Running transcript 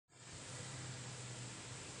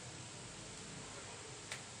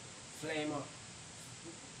Flame on.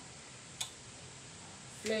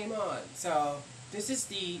 Flame on. So this is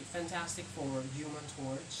the Fantastic Four Human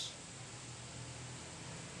Torch.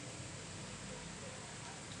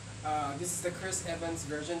 This is the Chris Evans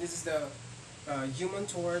version. This is the Human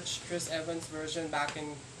Torch Chris Evans version back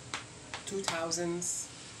in 2000s,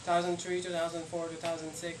 2003, 2004,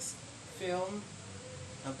 2006 film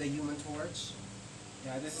of the Human Torch.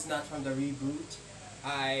 Yeah, this is not from the reboot.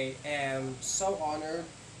 I am so honored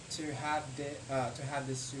to have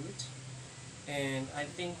this suit, and I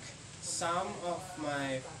think some of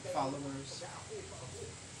my followers.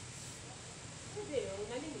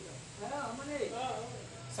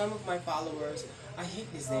 Some of my followers, I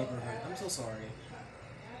hate this neighborhood. I'm so sorry.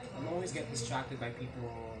 I'm always get distracted by people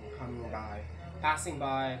coming by, passing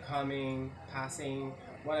by, coming, passing,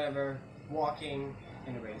 whatever, walking.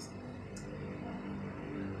 Anyways,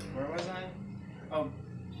 where was I? Oh,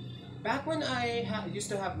 back when I used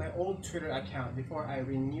to have my old Twitter account before I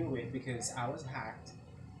renew it because I was hacked.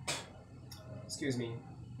 Excuse me,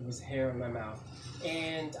 there was hair in my mouth,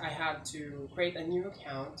 and I had to create a new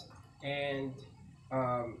account. And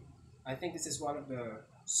I think this is one of the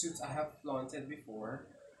suits I have flaunted before.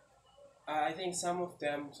 I think some of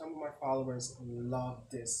my followers love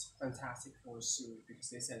this Fantastic Four suit because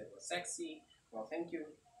they said it was sexy. Well, thank you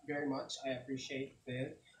very much. I appreciate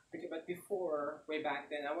it. But before, way back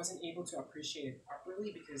then, I wasn't able to appreciate it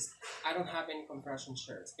properly because I don't have any compression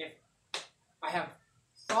shirts. If I have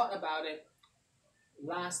thought about it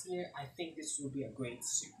last year, I think this would be a great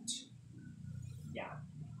suit. Yeah.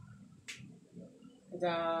 And,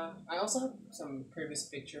 I also have some previous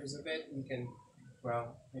pictures of it. You can,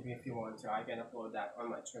 well, maybe if you want to, I can upload that on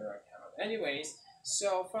my Twitter account. Anyways,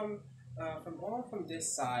 so from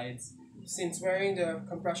this side, since wearing the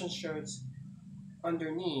compression shirts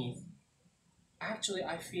underneath, actually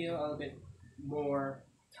I feel a little bit more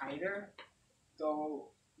tighter.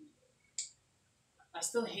 Though I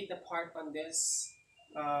still hate the part on this,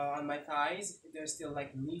 on my thighs. There's still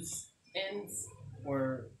like loose ends,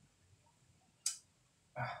 or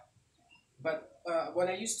but when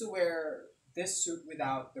I used to wear this suit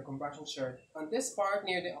without the compression shirt, on this part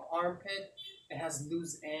near the armpit, it has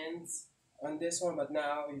loose ends on this one, but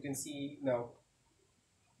now you can see, no,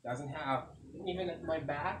 doesn't have. Even at my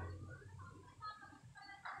back,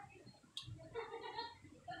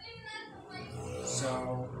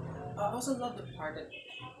 so I also love the part that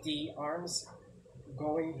the arms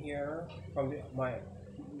going here from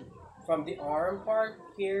the arm part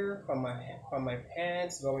here, from my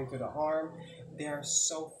pants going to the arm, they are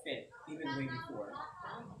so fit even way before.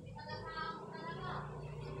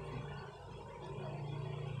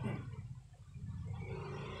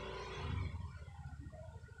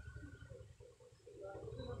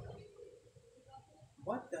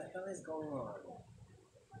 What the hell is going on?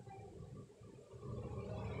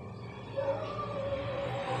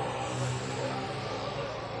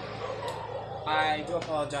 I do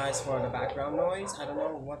apologize for the background noise. I don't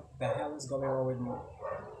know what the hell is going on with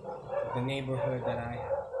the neighborhood that I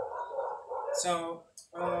have. So,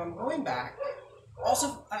 going back,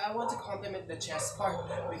 also I want to compliment the chest part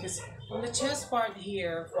because from the chest part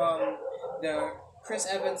here, from the Chris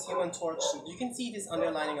Evans Human Torch suit, you can see this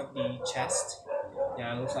underlining of the chest.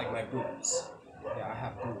 Yeah, it looks like my boobs. Yeah, I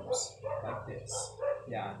have boobs like this.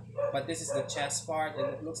 Yeah, but this is the chest part, and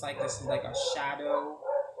it looks like this is like a shadow.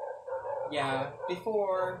 Yeah,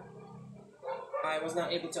 before I was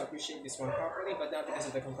not able to appreciate this one properly, but now because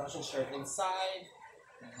of the compression shirt inside,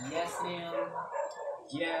 yes, ma'am.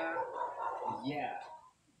 Yeah, yeah.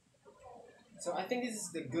 So I think this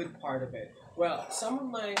is the good part of it. Well, some of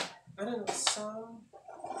my, I don't know, some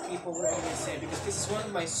people would always say, because this is one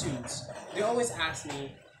of my suits, they always ask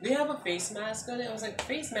me, do you have a face mask on it? I was like,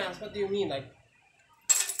 face mask? What do you mean? Like,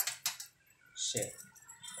 shit.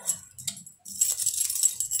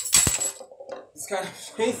 This kind of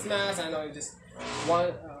face mask, I know, just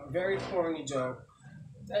one very corny joke.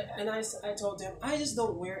 And I told him, I just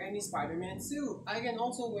don't wear any Spider-Man suit. I can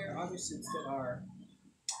also wear other suits that are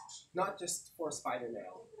not just for Spider-Man.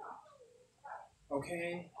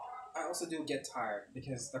 Okay? I also do get tired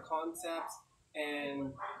because the concept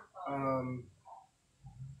and um,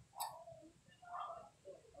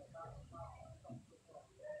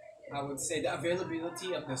 I would say the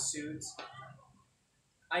availability of the suits,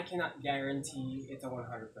 I cannot guarantee it's a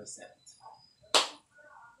 100%.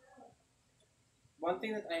 One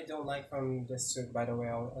thing that I don't like from this suit, by the way,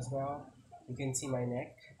 as well, you can see my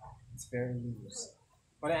neck. It's very loose.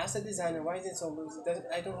 When I asked the designer, why is it so loose?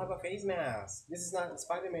 I don't have a face mask. This is not a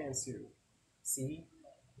Spider-Man suit. See?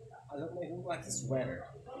 I look like a sweater.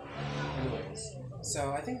 Anyways,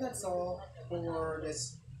 so I think that's all for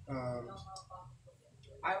this Um,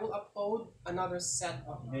 I will upload another set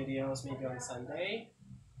of videos maybe on Sunday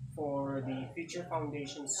for the feature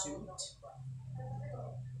foundation suit,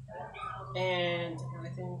 and I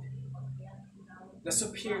think the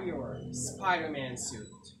superior Spider-Man suit.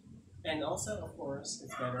 And also, of course,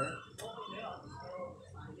 it's better.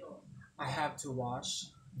 I have to wash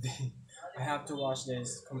the I have to wash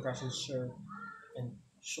this compression shirt and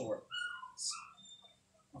shorts.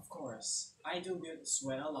 Of course, I do get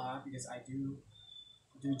sweat a lot because I do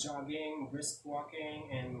jogging, brisk walking,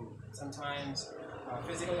 and sometimes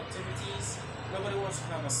physical activities. Nobody wants to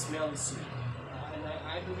have a smelly suit, and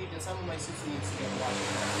I believe that some of my suits need to get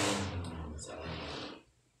washed. So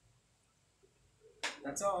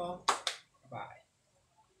that's all. Bye.